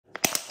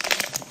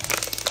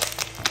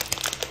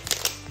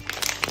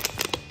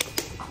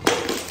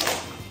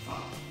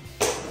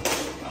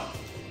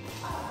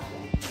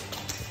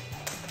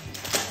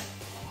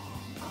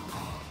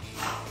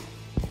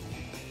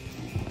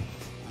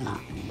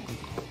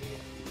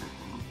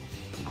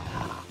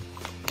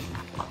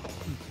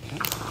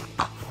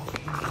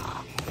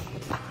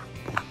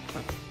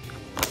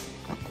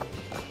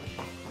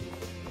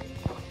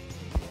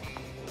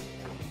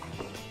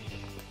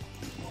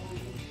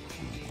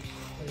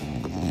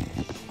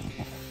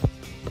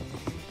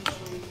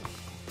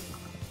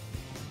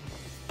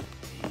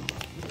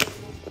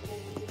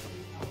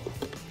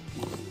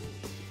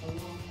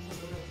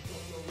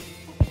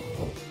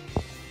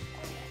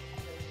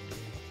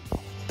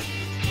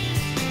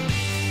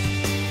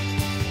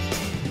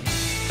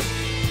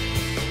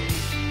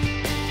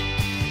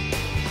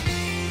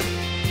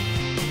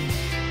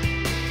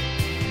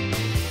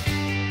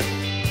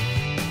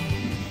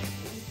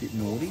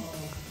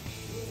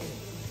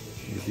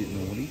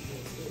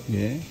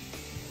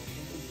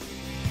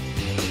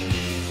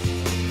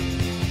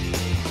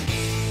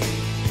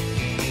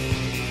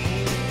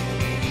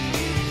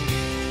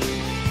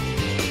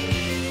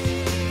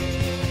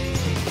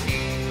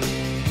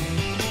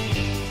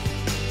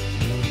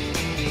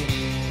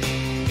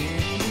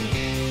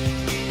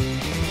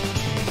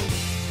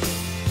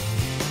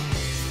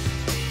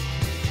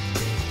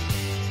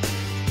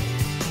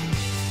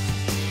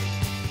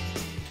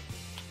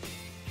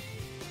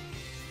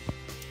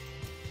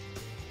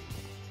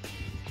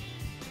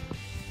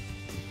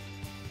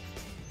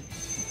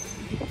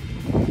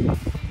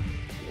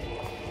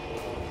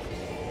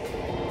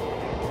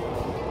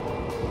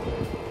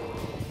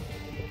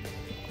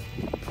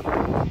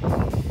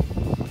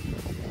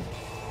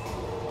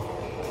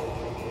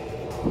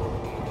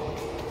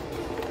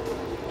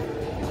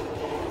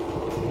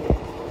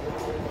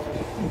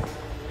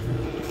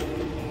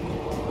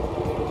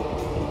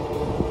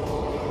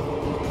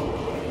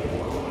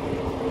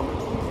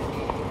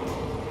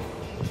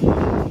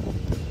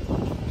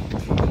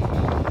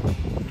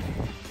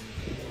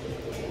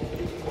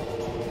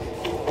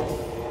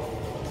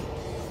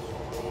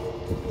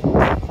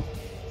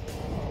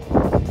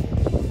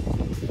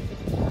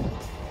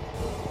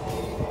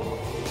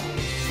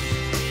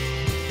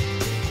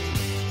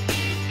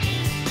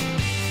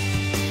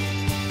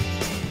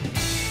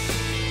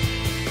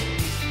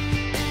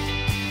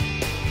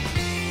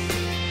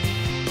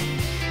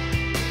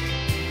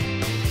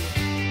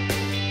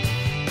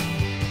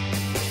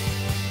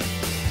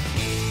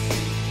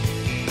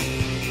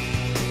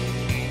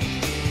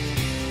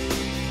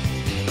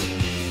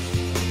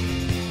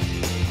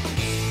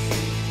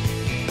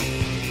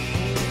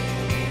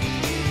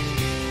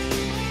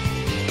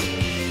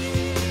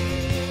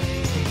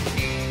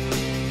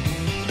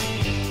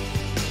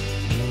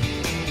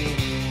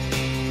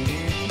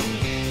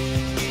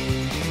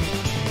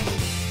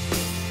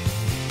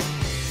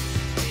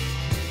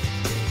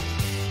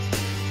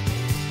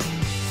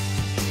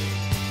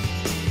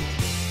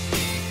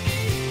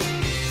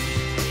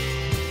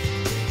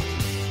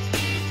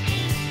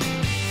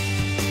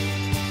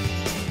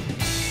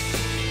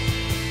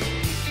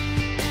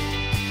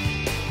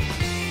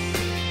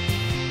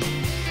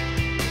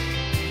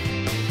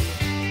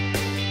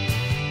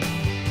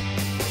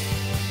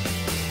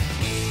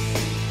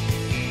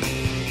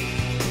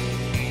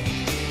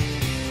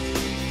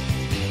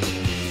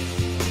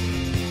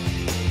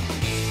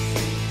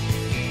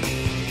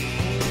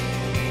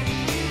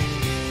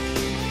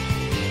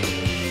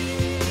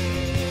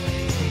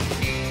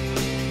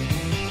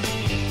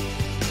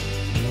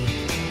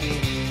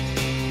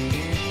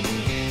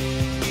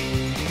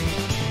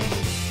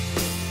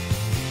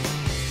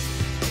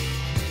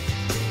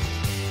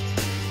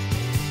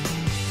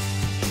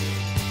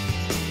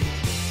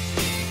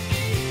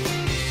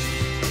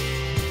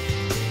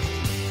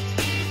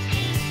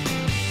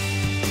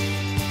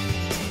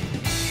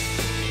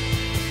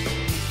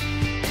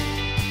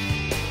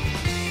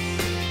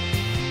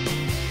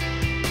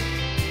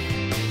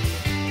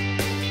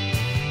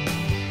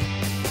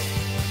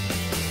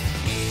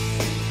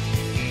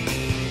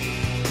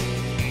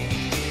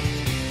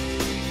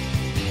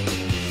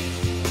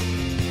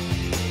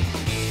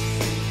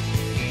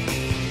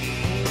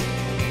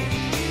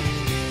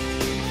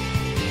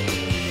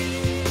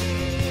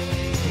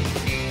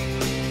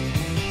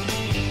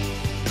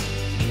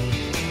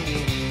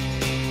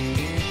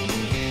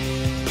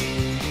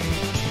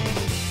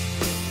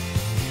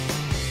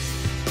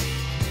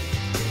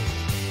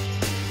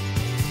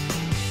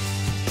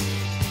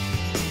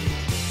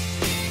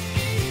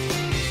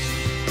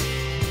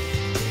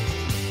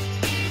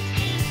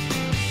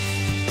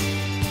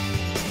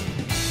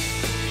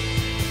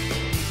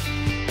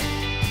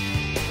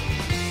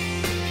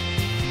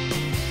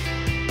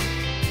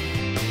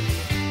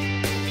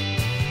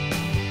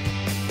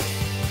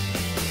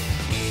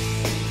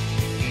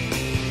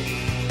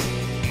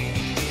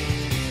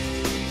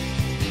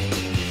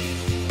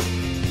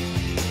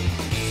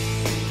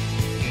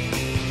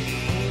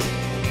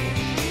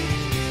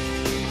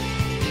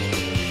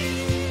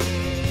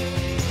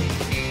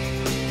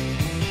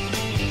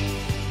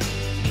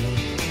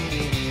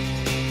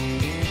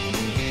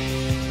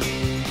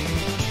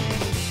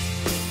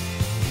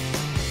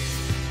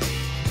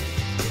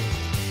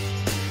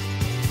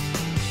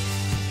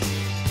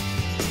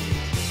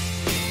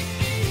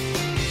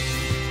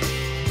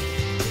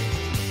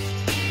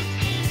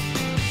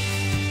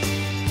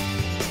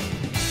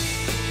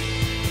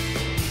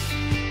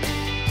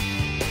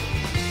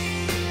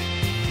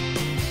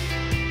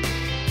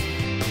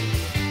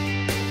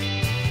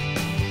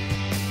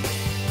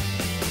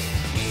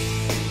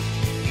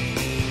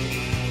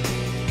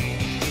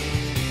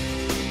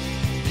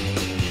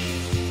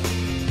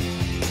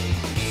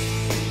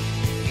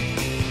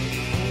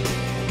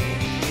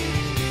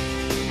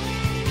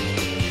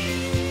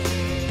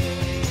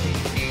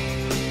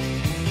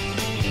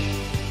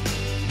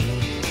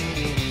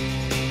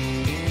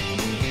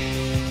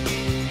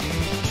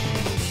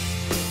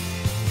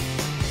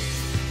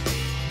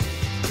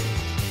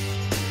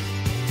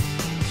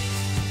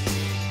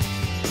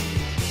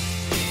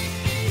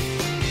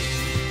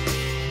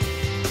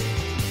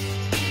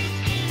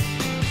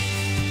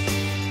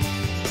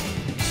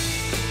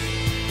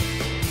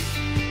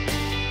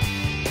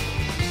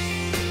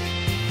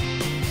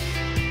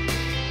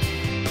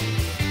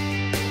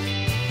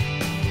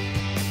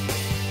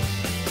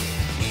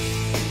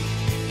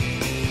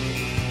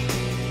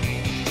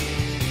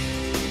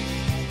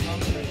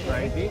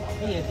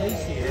Yeah,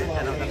 DC, yeah.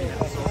 And I've got that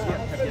sauce.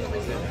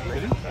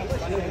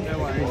 No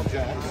worries.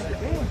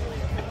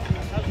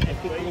 And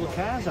pick all the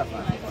cars up,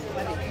 mate.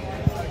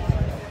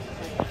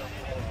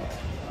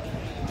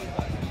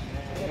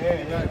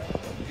 Yeah, no.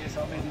 Yes,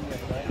 I'm in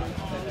there, mate.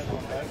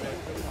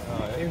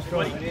 He was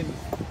driving in.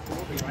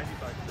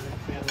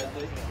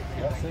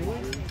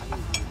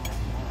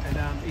 And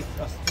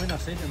when I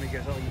said to him, he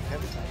goes, "Oh, you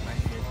have it,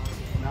 mate." He goes,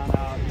 "No,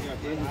 you got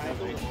the end of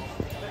it."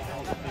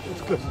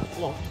 It's because it's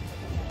flopped.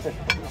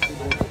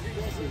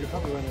 You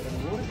probably went out in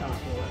the water tank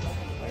for it.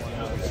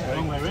 It's a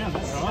long way around,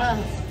 that's all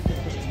right.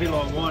 It's a bit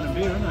like wine and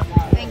beer, isn't it?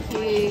 Thank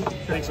you.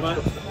 Thanks, mate.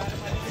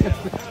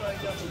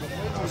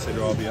 I said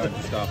I'll be home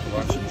just after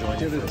lunch and join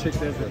you. Give it a tick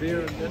out the beer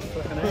and that's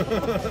fucking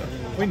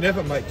out. We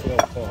never make 12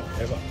 o'clock,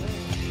 ever.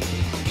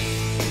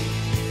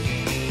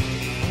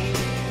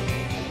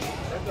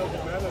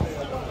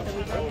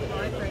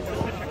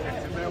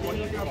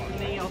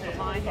 Me off at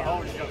my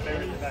house, he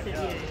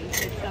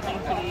said something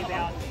to me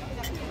about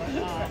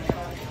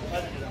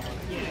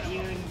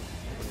you and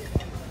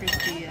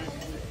Christy and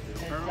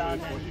Don,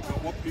 and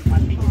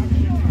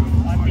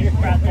I think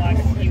Brad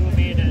likes you a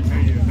bit and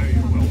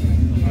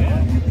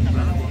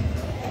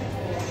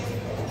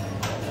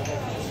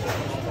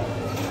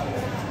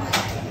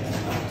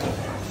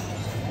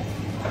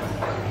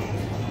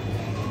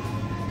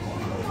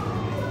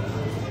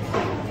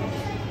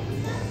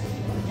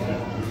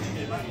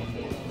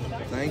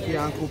Thank you,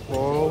 Uncle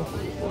Paul.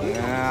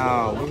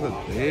 Wow, look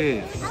at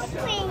this.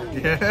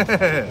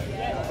 Yeah.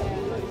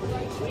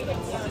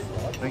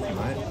 Thank you,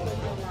 mate.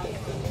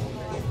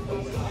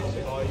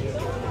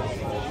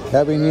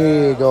 Happy New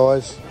Year,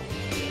 guys.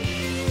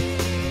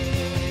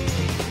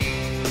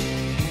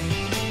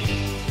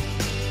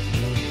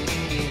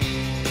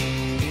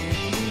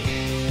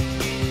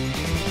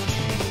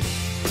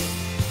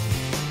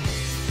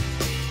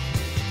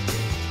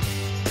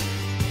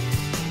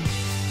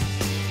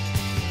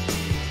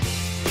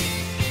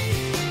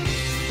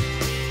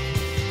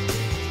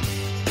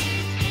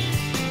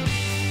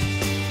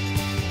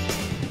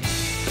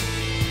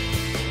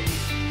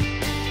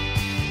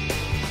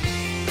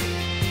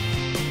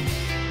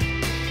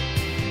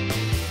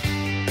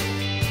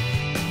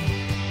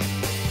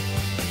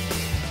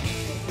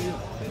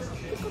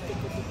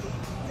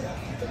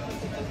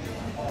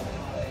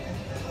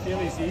 Feel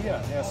his ear,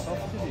 how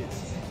soft it is.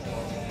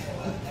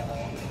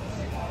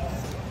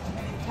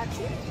 Touch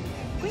it.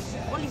 Quick.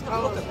 Ollie's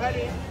got look at that.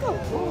 Good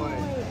boy.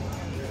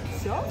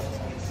 Soft.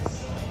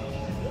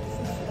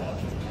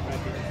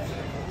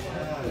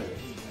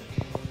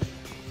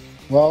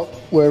 Well,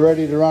 we're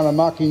ready to run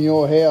amok in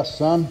your house,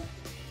 son.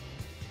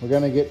 We're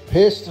going to get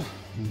pissed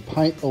and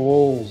paint the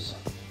walls.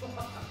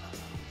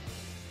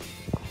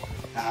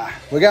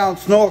 We're going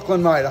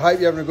snorkeling, mate. I hope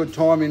you're having a good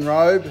time in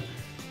Robe,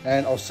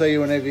 and I'll see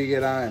you whenever you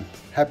get home.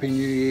 Happy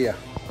New Year.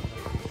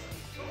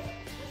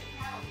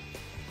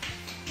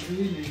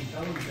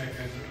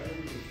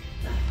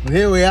 Well,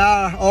 here we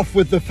are, off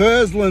with the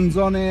Furslins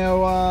on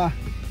our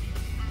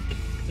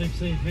Deep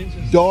Sea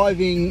Adventures.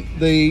 diving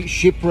the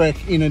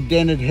shipwreck in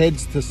Dented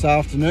Heads this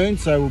afternoon,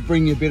 so we'll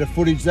bring you a bit of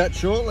footage of that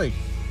shortly.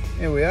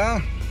 Here we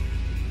are.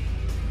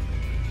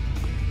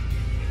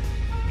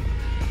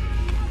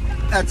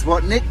 That's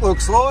what Nick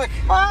looks like.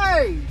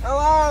 Hey,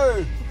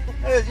 hello.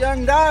 There's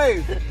young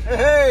Dave.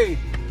 Hey,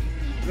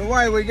 and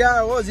away we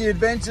go. Aussie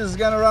Adventures is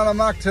going to run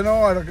amok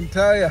tonight, I can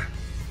tell you.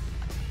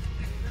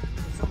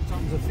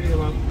 Sometimes I feel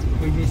like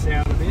we miss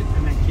out a bit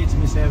and the kids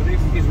miss out a bit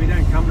because we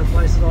don't come to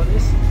places like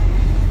this.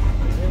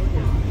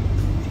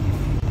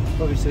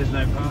 Probably says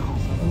no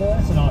parking. Well,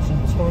 that's a nice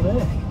little spot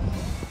there.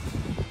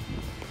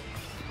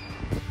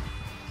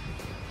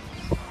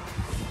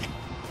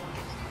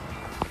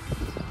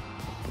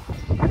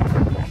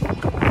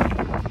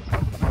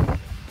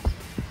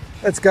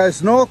 Let's go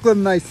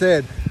snorkeling, they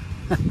said.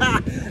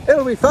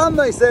 It'll be fun,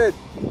 they said.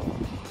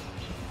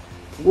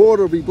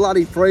 Water will be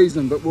bloody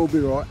freezing, but we'll be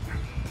right.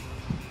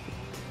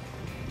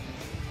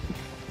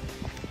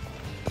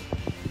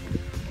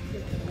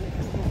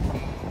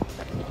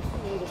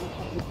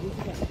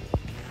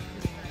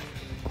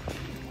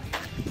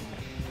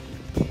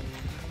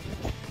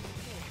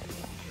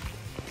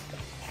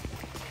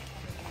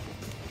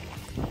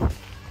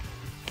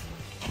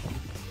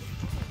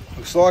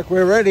 Looks like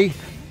we're ready.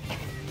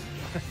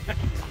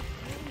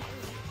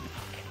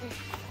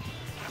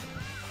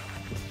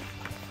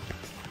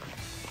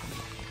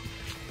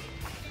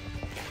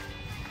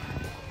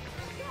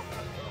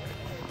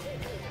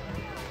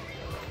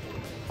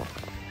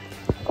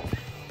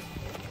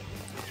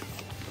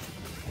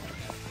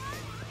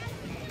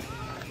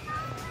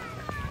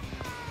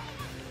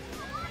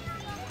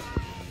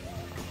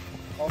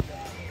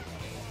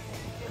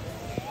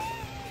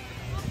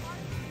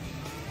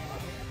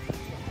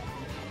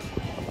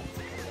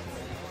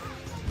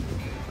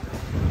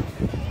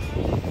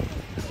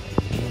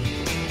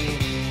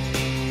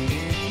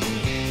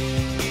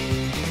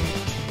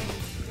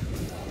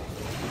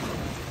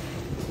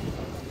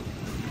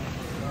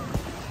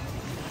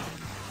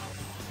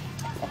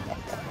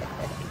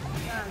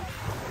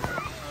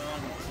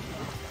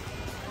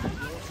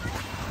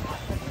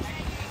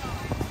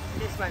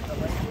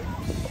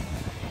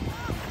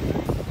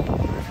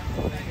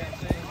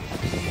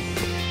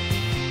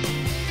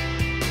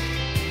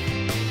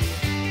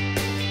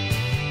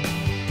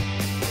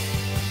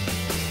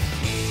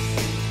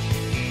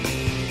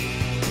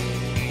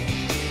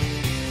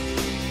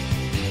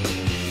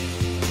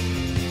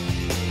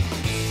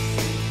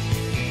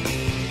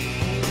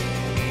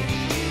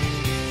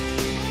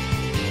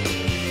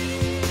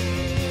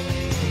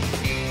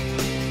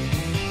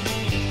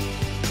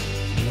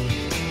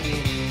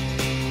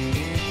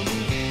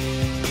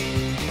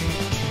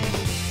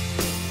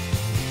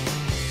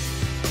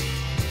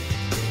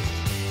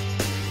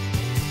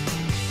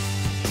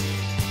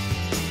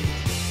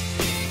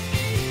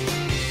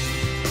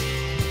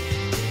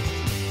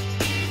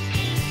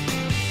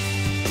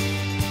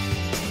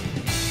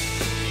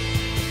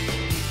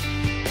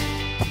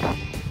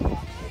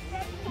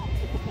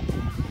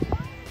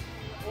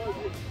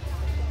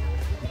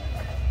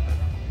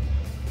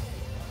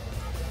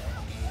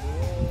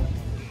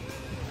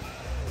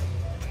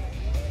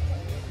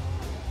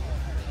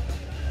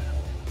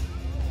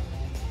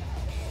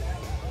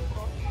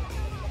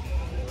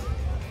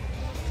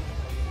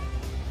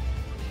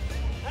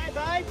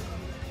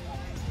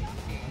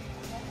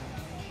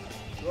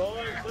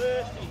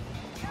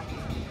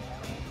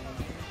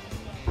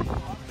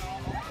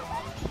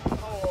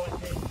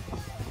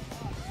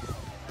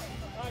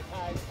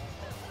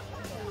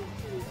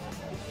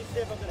 see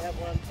if I can have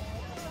one.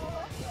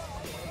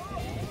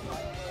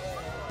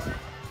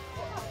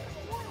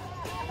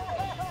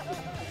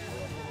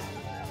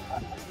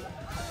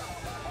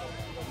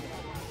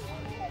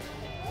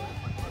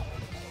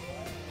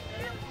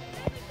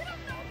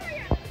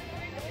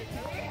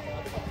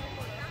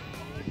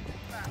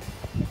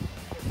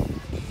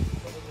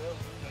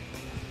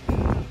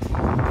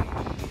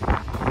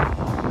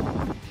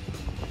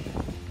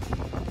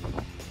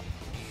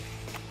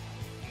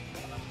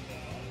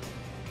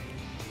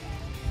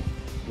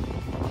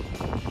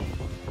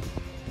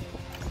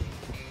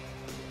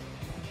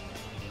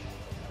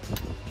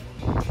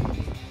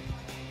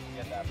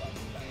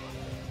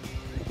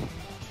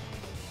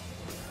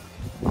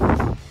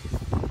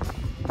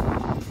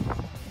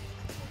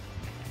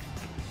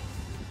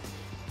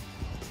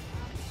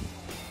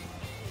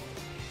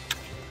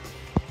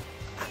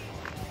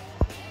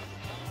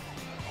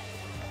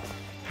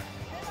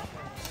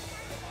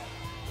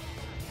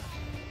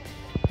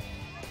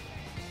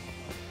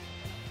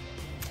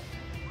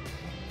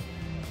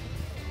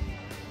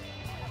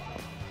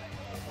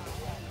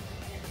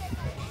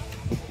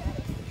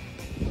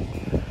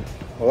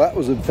 Well, that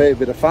was a fair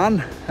bit of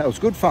fun. That was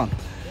good fun.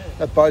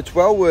 That boat's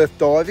well worth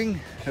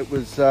diving. It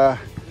was,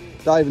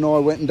 Dave and I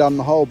went and done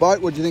the whole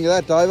boat. What do you think of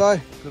that,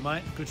 Dave? Good,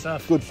 mate. Good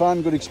stuff. Good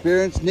fun, good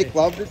experience. Nick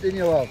loved it, didn't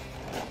you, love?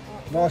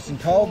 Nice and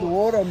cold, the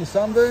water on the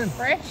sunburn.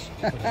 Fresh.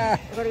 We've got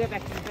to go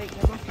back to the beach.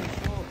 There must be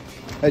short.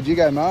 How'd you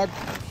go, Mark?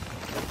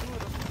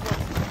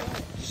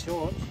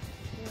 Short.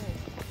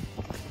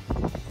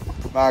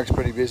 Mark's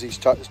pretty busy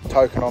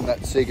toking on that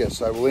cigger,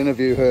 so we'll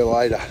interview her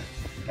later.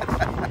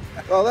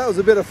 Well, that was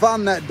a bit of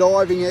fun, that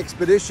diving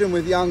expedition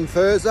with young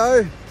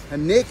Furzo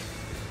and Nick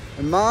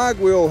and Marg.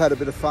 We all had a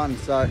bit of fun,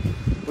 so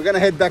we're going to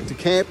head back to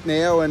camp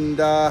now and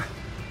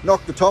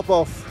knock the top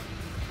off.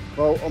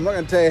 Well, I'm not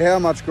going to tell you how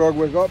much grog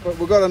we've got, but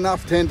we've got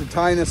enough to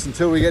entertain us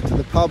until we get to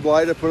the pub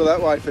later, put it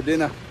that way, for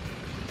dinner.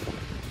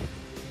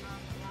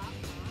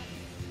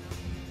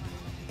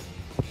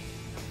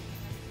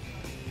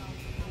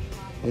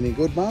 Any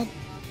good, Mark?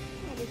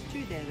 Oh, there's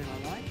two there that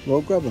I like. Well,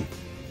 grab them.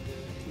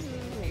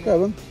 Grab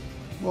them.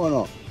 Why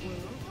not?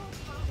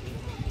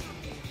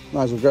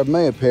 Might as well grab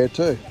me a pair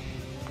too.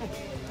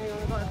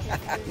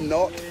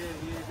 Not.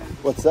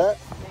 What's that?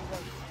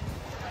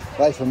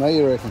 They for me,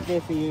 you reckon?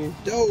 They're for you.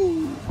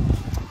 Oh.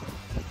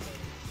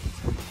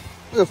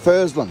 Look at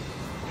Fursland.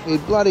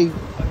 He'd bloody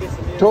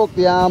talk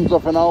the arms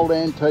off an old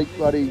antique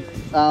bloody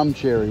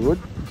armchair, he would.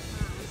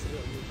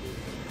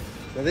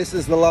 So this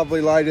is the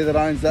lovely lady that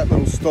owns that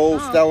little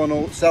stall selling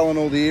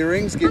all the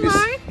earrings. Give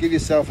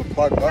yourself a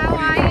plug. How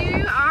are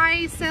you?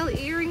 I sell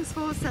earrings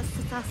for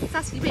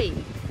Sassy B.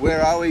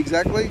 Where are we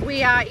exactly?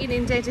 We are in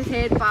Indented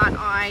Head, but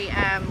I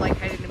am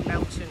located in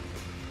Melton.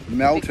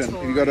 Melton. Victoria.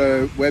 Have you got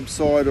a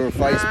website or a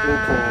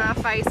Facebook?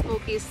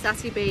 Facebook is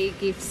Sassy B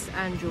Gifts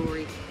and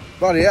Jewellery.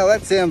 Bloody hell,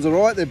 that sounds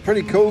alright. They're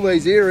pretty cool,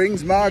 these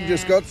earrings. Marg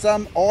just got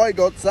some. I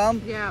got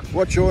some. Yeah.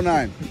 What's your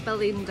name?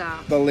 Belinda.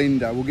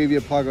 Belinda. We'll give you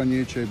a plug on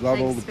YouTube. Love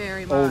Thanks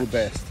very much. all the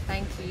best.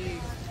 Thank you.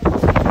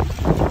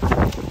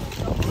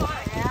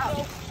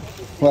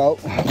 Well,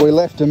 we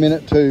left a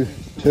minute too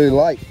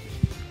late.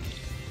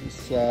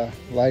 This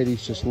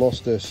lady's just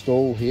lost her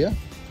stall here.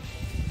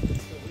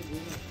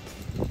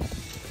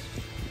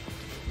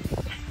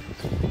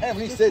 How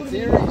many sets of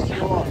earrings do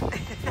you want?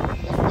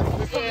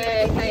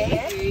 Yeah,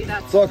 thank you.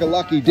 It's like a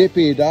lucky dip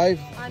here, Dave.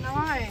 I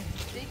know.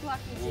 Big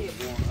lucky dip.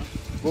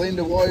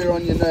 Belinda, while you're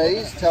on your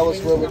knees, tell us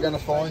where we're going to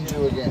find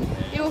you again.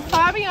 You will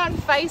find me on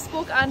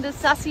Facebook under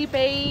Sassy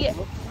B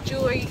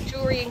Jewellery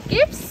and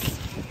Gifts.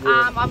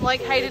 I'm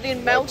located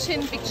in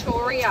Melton,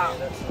 Victoria.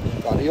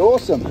 Bloody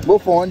awesome. We'll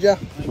find you.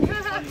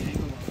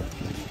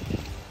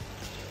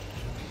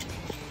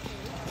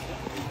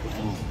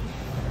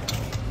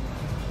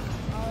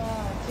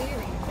 Oh,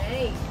 dearie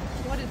me.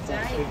 What a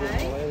day,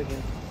 hey?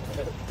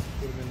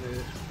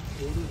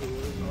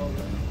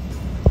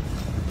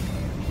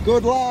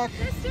 Good luck.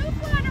 They're still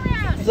flying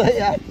around. See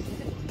ya.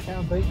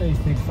 Can't beat these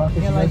big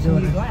fuckers. Yellow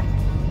to you black.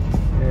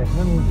 Yeah,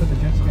 when we put the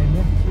jet ski in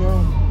there.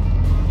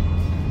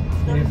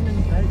 Not as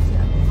many boats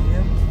out there,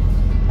 yeah.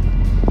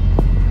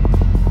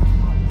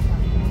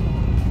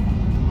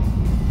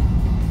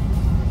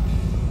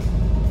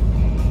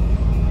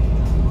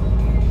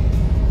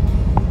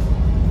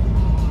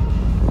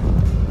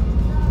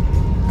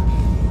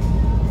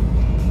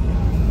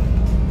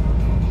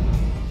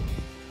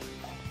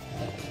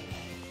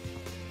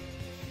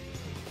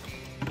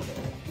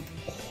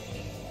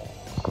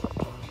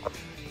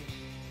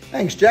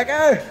 Thanks,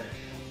 Jacko.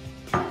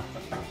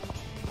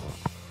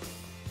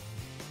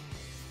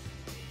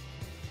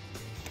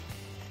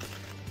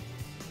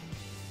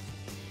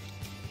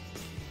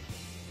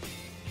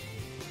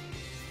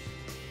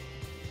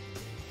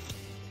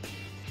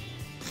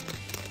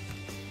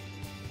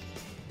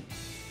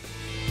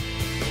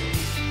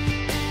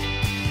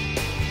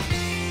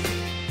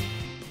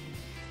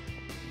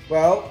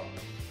 Well,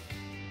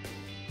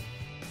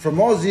 from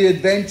Aussie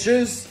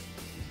Adventures,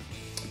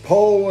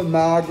 Paul and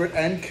Margaret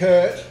and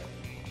Kurt.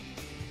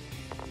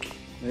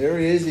 There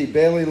he is, he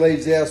barely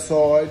leaves our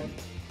side.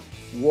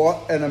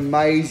 what an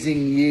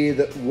amazing year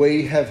that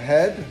we have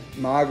had,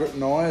 Margaret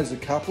and I as a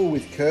couple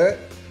with Kurt.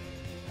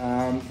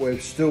 We're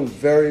still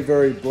very,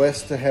 very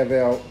blessed to have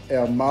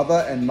our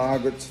mother and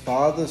Margaret's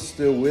father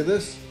still with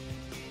us.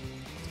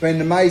 It's been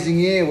an amazing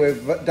year.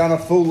 We've done a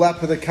full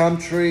lap of the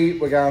country.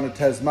 We're going to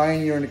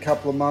Tasmania in a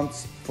couple of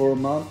months for a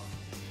month.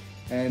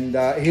 And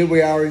here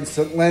we are in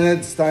St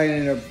Leonard,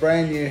 staying in a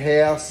brand new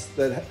house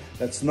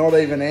that's not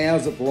even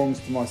ours. It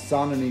belongs to my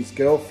son and his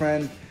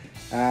girlfriend,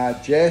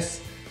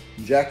 Jess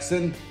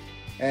Jackson.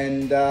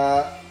 And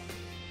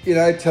you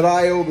know,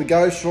 today all the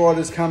Ghost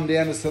Riders come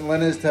down to St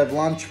Leonard's to have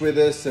lunch with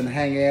us and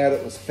hang out.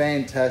 It was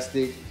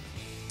fantastic.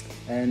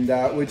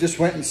 And we just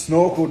went and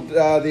snorkeled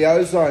the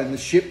Ozone, the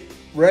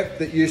shipwreck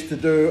that used to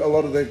do a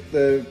lot of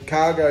the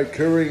cargo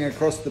couriering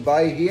across the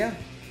bay here,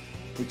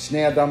 which is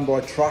now done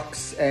by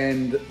trucks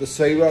and the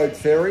Sea Road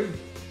ferry.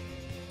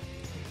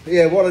 But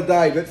yeah, what a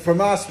day. But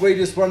from us, we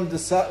just wanted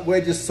to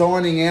we're just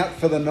signing out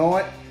for the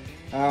night.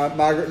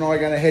 Margaret and I are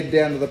going to head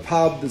down to the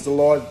pub. There's a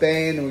live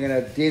band and we're going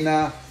to have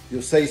dinner.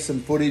 You'll see some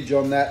footage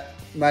on that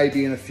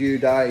maybe in a few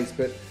days.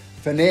 But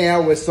for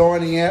now, we're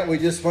signing out. We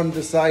just wanted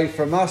to say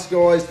from us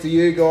guys to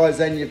you guys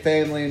and your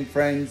family and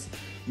friends,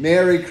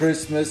 Merry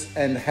Christmas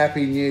and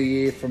Happy New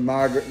Year from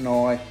Margaret and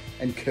I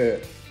and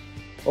Kurt.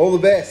 All the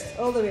best.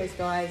 All the best,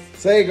 guys.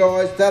 See you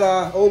guys.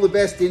 Ta-da. All the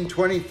best in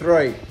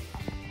 23.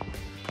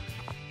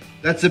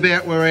 That's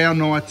about where our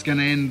night's going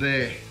to end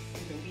there.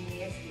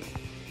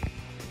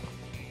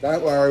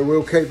 Don't worry,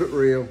 we'll keep it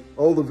real.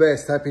 All the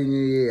best. Happy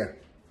New Year.